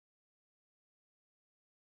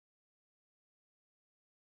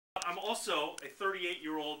I'm also a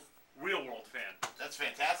 38-year-old Real World fan. That's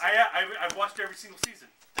fantastic. I've watched every single season.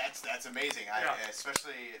 That's amazing.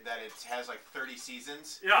 Especially that it has like 30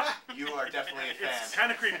 seasons. Yeah. You are definitely a fan. It's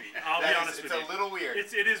kind of creepy. I'll be honest with you. It's a little weird.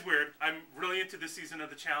 It is weird. I'm really into this season of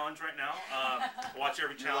the challenge right now. Watch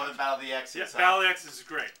every challenge. You love Battle of the X's. Yeah, Battle of the X's is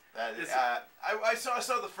great. I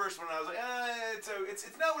saw the first one and I was like,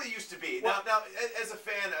 it's not what it used to be. Well, now, as a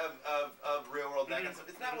fan of Real World, that kind of stuff,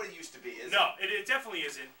 it's not what it used to be, is it? No, it definitely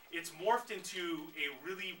isn't. It's morphed into a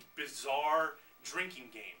really bizarre drinking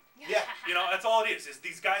game. Yeah. You know, that's all it is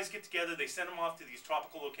these guys get together, they send them off to these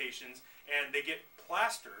tropical locations, and they get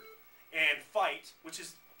plastered and fight, which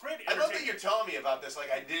is great. I love that you're telling me about this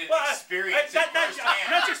like I didn't experience it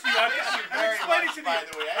firsthand. Not just you. Thank you very much, by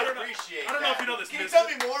the way. I appreciate that. I don't know if you know this. Can you tell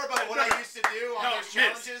me more about what I used to do on those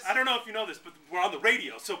challenges? I don't know if you know this, but we're on the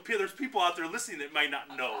radio, so there's people out there listening that might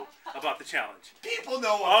not know about the challenge. People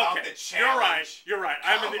know about the challenge. You're right.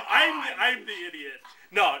 I'm the idiot.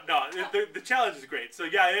 No, the challenge is great. So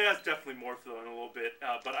yeah, it has definitely morphed though in a little bit,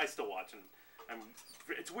 but I still watch and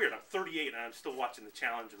it's weird. I'm 38 and I'm still watching the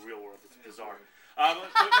challenge in Real World. It's bizarre.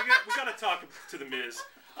 We got to talk to the Miz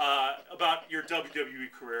about your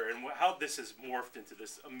WWE career and how this has morphed into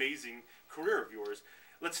this amazing career of yours.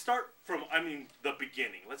 Let's start from the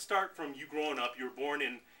beginning. Let's start from you growing up. You were born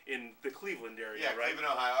in the Cleveland area, right? Cleveland,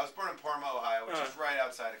 Ohio. I was born in Parma, Ohio, which is right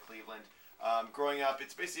outside of Cleveland. Growing up,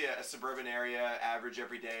 it's basically a suburban area, average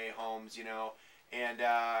everyday homes, you know, and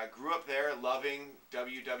grew up there loving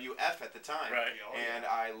WWF at the time. Right. And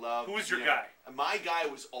I loved... Who was your guy? My guy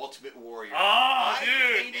was Ultimate Warrior. Oh, I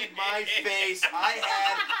dude! painted my face. I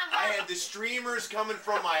had the streamers coming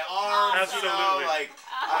from my arms, Absolutely. you know, like,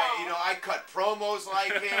 I cut promos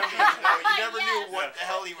like him, you never knew what the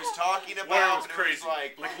hell he was talking about. Warrior was crazy. It was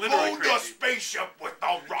like literally load crazy. the spaceship with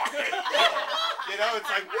the rocket. You know, it's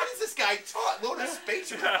like, what is this guy taught? Load a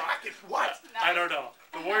spaceship with a rocket? What? I don't know.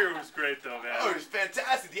 The Warrior was great though, man. Oh, it was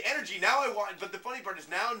fantastic. The energy. Now I want, but the funny part is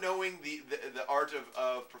now knowing the art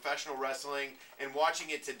of professional wrestling and watching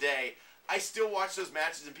it today, I still watch those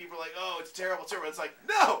matches and people are like, oh, it's terrible, it's terrible. It's like,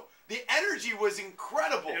 no, the energy was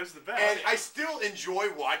incredible. It was the best. And I still enjoy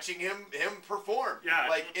watching him perform. Yeah.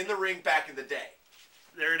 Like in the ring back in the day.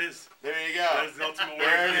 There it is. There you go. That is the Ultimate Warrior.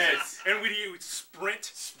 There it is. And we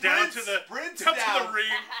sprint down to the ring,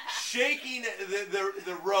 shaking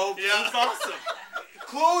the ropes. Yeah, it was awesome.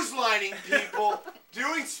 Clotheslining people,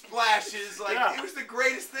 doing splashes, like it was the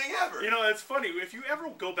greatest thing ever. You know, it's funny if you ever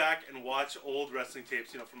go back and watch old wrestling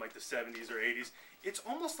tapes, you know, from like the 70s or 80s. It's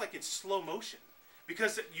almost like it's slow motion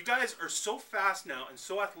because you guys are so fast now and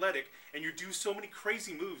so athletic, and you do so many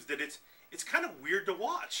crazy moves that it's kind of weird to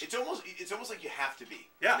watch. It's almost like you have to be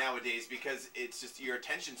nowadays because it's just your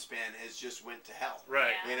attention span has just went to hell.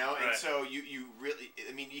 Right. You know, and so you really,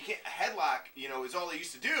 I mean, you can't, a headlock, you know, is all they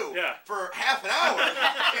used to do for half an hour.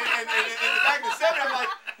 and back in the 70s, I'm like,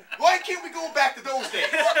 why can't we go back to those days?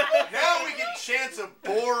 Now we get a chance of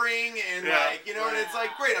boring and like, you know, and it's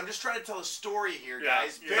like, great, I'm just trying to tell a story here,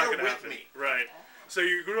 guys. Bear with me. Right. So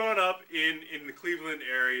you're growing up in the Cleveland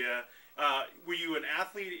area. Were you an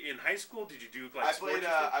athlete in high school? Did you do like sports?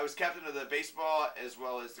 I was captain of the baseball as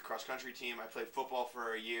well as the cross country team. I played football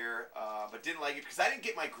for a year, but didn't like it because I didn't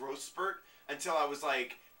get my growth spurt until I was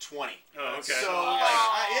like 20. Oh, okay. So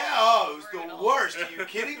it was the worst. Are you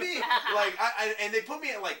kidding me? Like and they put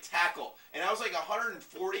me at like tackle, and I was like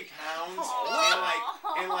 140 pounds,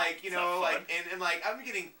 and like you know like and like I'm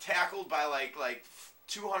getting tackled by like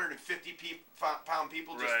 250 pound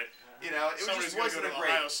people just. Right. You know, it Somebody's just wasn't go to a great.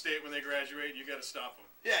 Ohio State when they graduate. You got to stop them.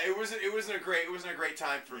 Yeah, it wasn't a great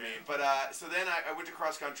time for me. But so then I went to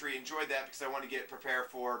cross country, enjoyed that because I wanted to get prepared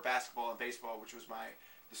for basketball and baseball, which was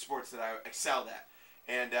the sports that I excelled at.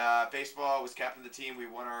 And baseball, was captain of the team. We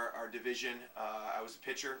won our division. I was a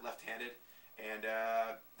pitcher, left-handed, and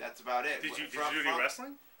that's about it. Did you do any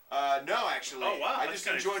wrestling? No, actually. Oh wow! I just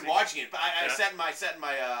enjoyed watching it. But I sat in my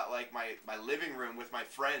my living room with my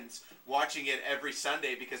friends watching it every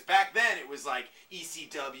Sunday because back then it was like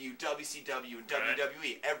ECW, WCW, and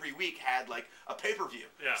WWE every week had like a pay-per-view.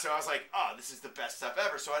 Yeah. So I was like, oh, this is the best stuff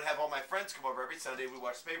ever. So I'd have all my friends come over every Sunday. We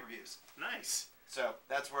watch pay-per-views. Nice. So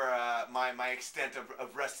that's where my extent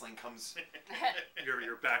of wrestling comes.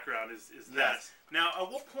 Your background is that. Yes. Now,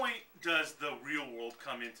 at what point does the real world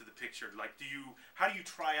come into the picture? Like, how do you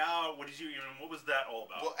try out? What was that all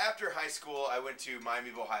about? Well, after high school, I went to Miami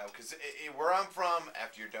of Ohio because where I'm from,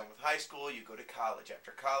 after you're done with high school, you go to college.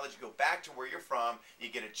 After college, you go back to where you're from. You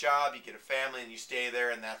get a job, you get a family, and you stay there,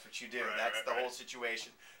 and that's what you do. That's the whole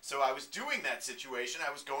situation. So I was doing that situation.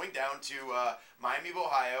 I was going down to Miami of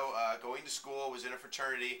Ohio, going to school, was in a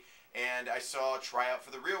fraternity, and I saw a tryout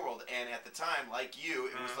for the Real World. And at the time, like you,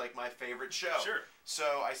 it was like my favorite show. Sure.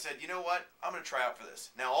 So I said, you know what? I'm going to try out for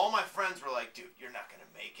this. Now, all my friends were like, dude, you're not going to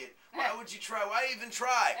make it. Why would you try? Why even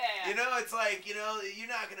try? You know, it's like, you know, you're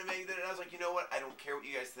not going to make it. And I was like, you know what? I don't care what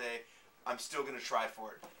you guys say. I'm still going to try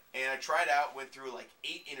for it. And I tried out, went through like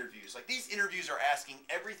 8 interviews. Like, these interviews are asking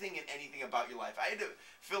everything and anything about your life. I had to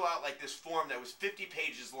fill out like this form that was 50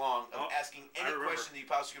 pages long of asking any question that you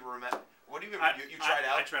possibly could remember. What do you remember? You tried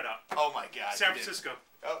out? I tried out. Oh my God. San Francisco.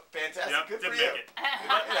 Oh, fantastic. Yep, Good for didn't you. make it.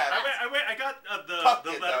 I got Puck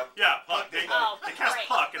the did, letter. though. Yeah, Puck. Puck did. They cast great.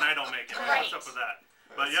 Puck, and I don't make it. Great. What's up with that?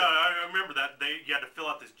 But yeah, I remember that. You had to fill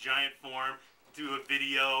out this giant form, do a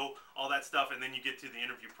video, all that stuff, and then you get to the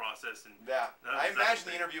interview process. And yeah, I imagine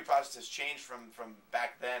the interview process has changed from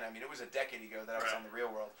back then. I mean, it was a decade ago that I was on the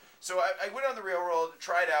Real World. So I went on the Real World,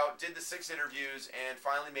 tried out, did the 6 interviews, and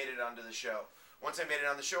finally made it onto the show. Once I made it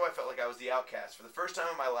on the show, I felt like I was the outcast. For the first time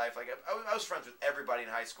in my life, like I was friends with everybody in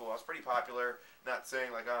high school. I was pretty popular. Not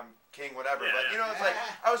saying like I'm king, whatever, but you know, it's like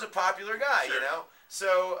I was a popular guy, you know.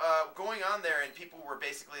 So going on there, and people were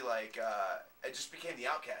basically like, I just became the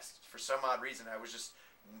outcast for some odd reason. I was just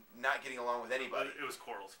not getting along with anybody. It was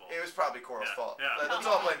Coral's fault. It was probably Coral's fault. Yeah. Let's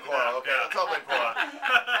all blame Coral. Okay, let's all blame Coral.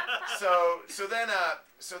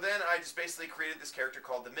 So then I just basically created this character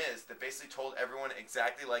called The Miz that basically told everyone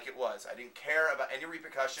exactly like it was. I didn't care about any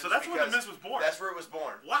repercussions. So that's where The Miz was born. That's where it was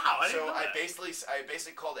born. Wow, I didn't know I that.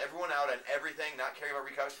 basically called everyone out on everything, not caring about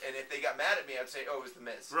repercussions. And if they got mad at me, I'd say, "Oh, it was The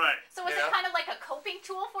Miz." Right. So was it kind of like a coping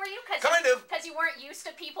tool for you? Kind of. Because you weren't used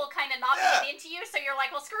to people kind of not being into you, so you're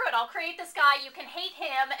like, well, screw it. I'll create this guy. You can hate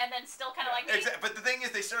him, and then still kind of like me. Exactly. But the thing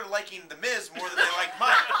is, they started liking The Miz more than they liked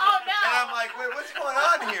Mike. Oh no. And I'm like, wait, what's going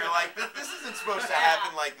on here? Like, this isn't supposed to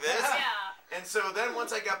happen like this. Yeah. And so then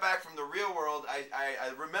once I got back from the Real World,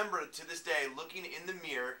 I remember to this day looking in the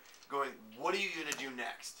mirror going, what are you going to do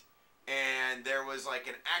next? And there was like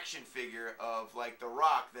an action figure of like The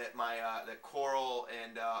Rock that that Coral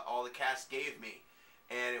and all the cast gave me.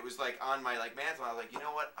 And it was like on my like mantle. I was like, you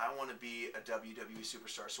know what? I want to be a WWE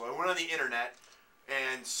superstar. So I went on the internet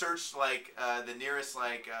and searched like the nearest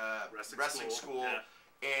like wrestling school. Yeah.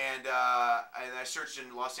 And I searched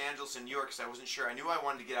in Los Angeles and New York because I wasn't sure. I knew I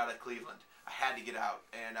wanted to get out of Cleveland. I had to get out,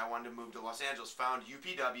 and I wanted to move to Los Angeles. Found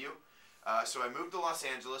UPW, so I moved to Los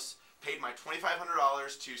Angeles, paid my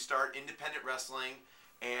 $2,500 to start independent wrestling,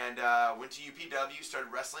 and went to UPW,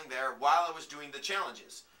 started wrestling there while I was doing the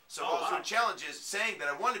challenges. So while I was doing challenges, saying that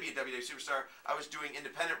I wanted to be a WWE superstar, I was doing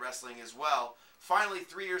independent wrestling as well. Finally,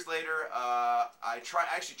 3 years later, I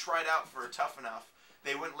actually tried out for Tough Enough.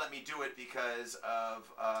 They wouldn't let me do it because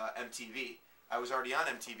of MTV. I was already on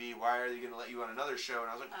MTV. Why are they going to let you on another show? And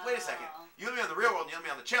I was like, wait a second. You let me on the Real World and you let me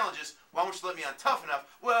on the challenges. Why won't you let me on Tough Enough?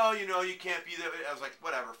 Well, you know, you can't be there. I was like,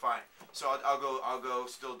 whatever, fine. So I'll go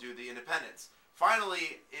still do the independents.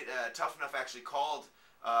 Finally, Tough Enough actually called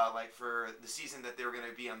like for the season that they were going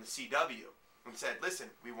to be on the CW and said, listen,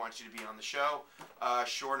 we want you to be on the show.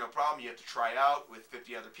 Sure, no problem. You have to try out with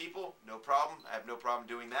 50 other people. No problem. I have no problem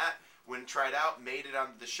doing that. Went and tried out, made it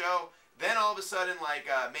onto the show. Then all of a sudden, like,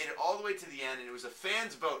 made it all the way to the end, and it was a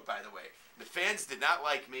fans vote, by the way. The fans did not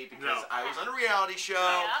like me because I was on a reality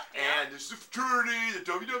show, and there's the fraternity, the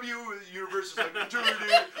WWE universe is like fraternity,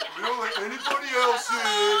 we don't let anybody else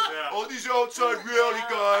in, all these outside reality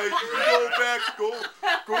guys, you go back,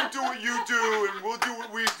 go do what you do, and we'll do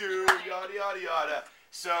what we do, yada, yada, yada.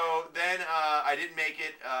 So then I didn't make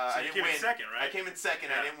it. So I you didn't came win. in second, right? I came in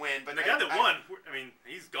second. I didn't win. But the guy that won, I mean,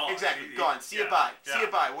 he's gone. Exactly, gone. See you bye. See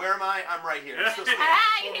you bye. Where am I? I'm right here. I'm still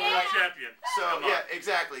standing. World champion. So yeah,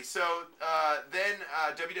 exactly. So then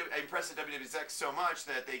I impressed the WWE exec so much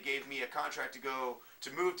that they gave me a contract to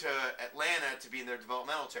move to Atlanta to be in their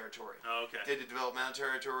developmental territory. Oh, okay. Did the developmental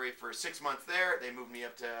territory for 6 months there. They moved me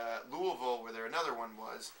up to Louisville, where another one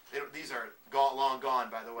was. These are long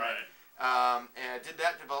gone, by the way. Right. And I did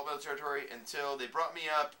that developmental territory until they brought me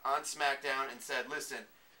up on SmackDown and said, listen,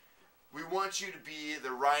 we want you to be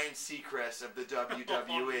the Ryan Seacrest of the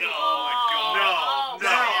WWE. Oh my God. No.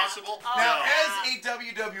 Possible. Now, as a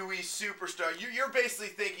WWE superstar, you're basically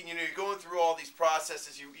thinking, you know, you're going through all these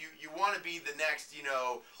processes. You want to be the next, you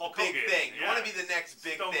know, Hulk big Hogan. thing. You want to be the next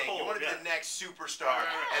big Stone thing. Cold, You want to be the next superstar.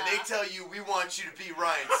 Yeah. And they tell you, we want you to be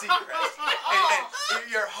Ryan Seacrest.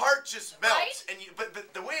 and your heart just melts. Right? And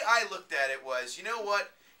but the way I looked at it was, you know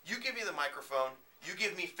what? You give me the microphone. You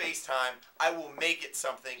give me FaceTime, I will make it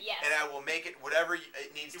something, and I will make it whatever it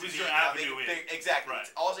needs to be. It was your avenue in. Exactly. Right.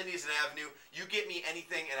 All I need is an avenue. You get me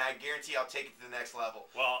anything, and I guarantee I'll take it to the next level.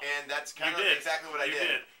 Well, and that's kind of did. exactly what I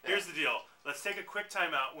did. Here's the deal. Let's take a quick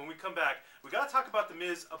time out. When we come back, we got to talk about The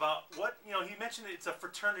Miz, about what, he mentioned it's a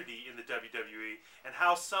fraternity in the WWE and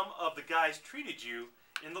how some of the guys treated you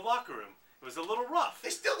in the locker room. It was a little rough. They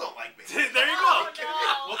still don't like me. There you go. Oh,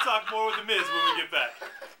 no. We'll talk more with The Miz when we get back.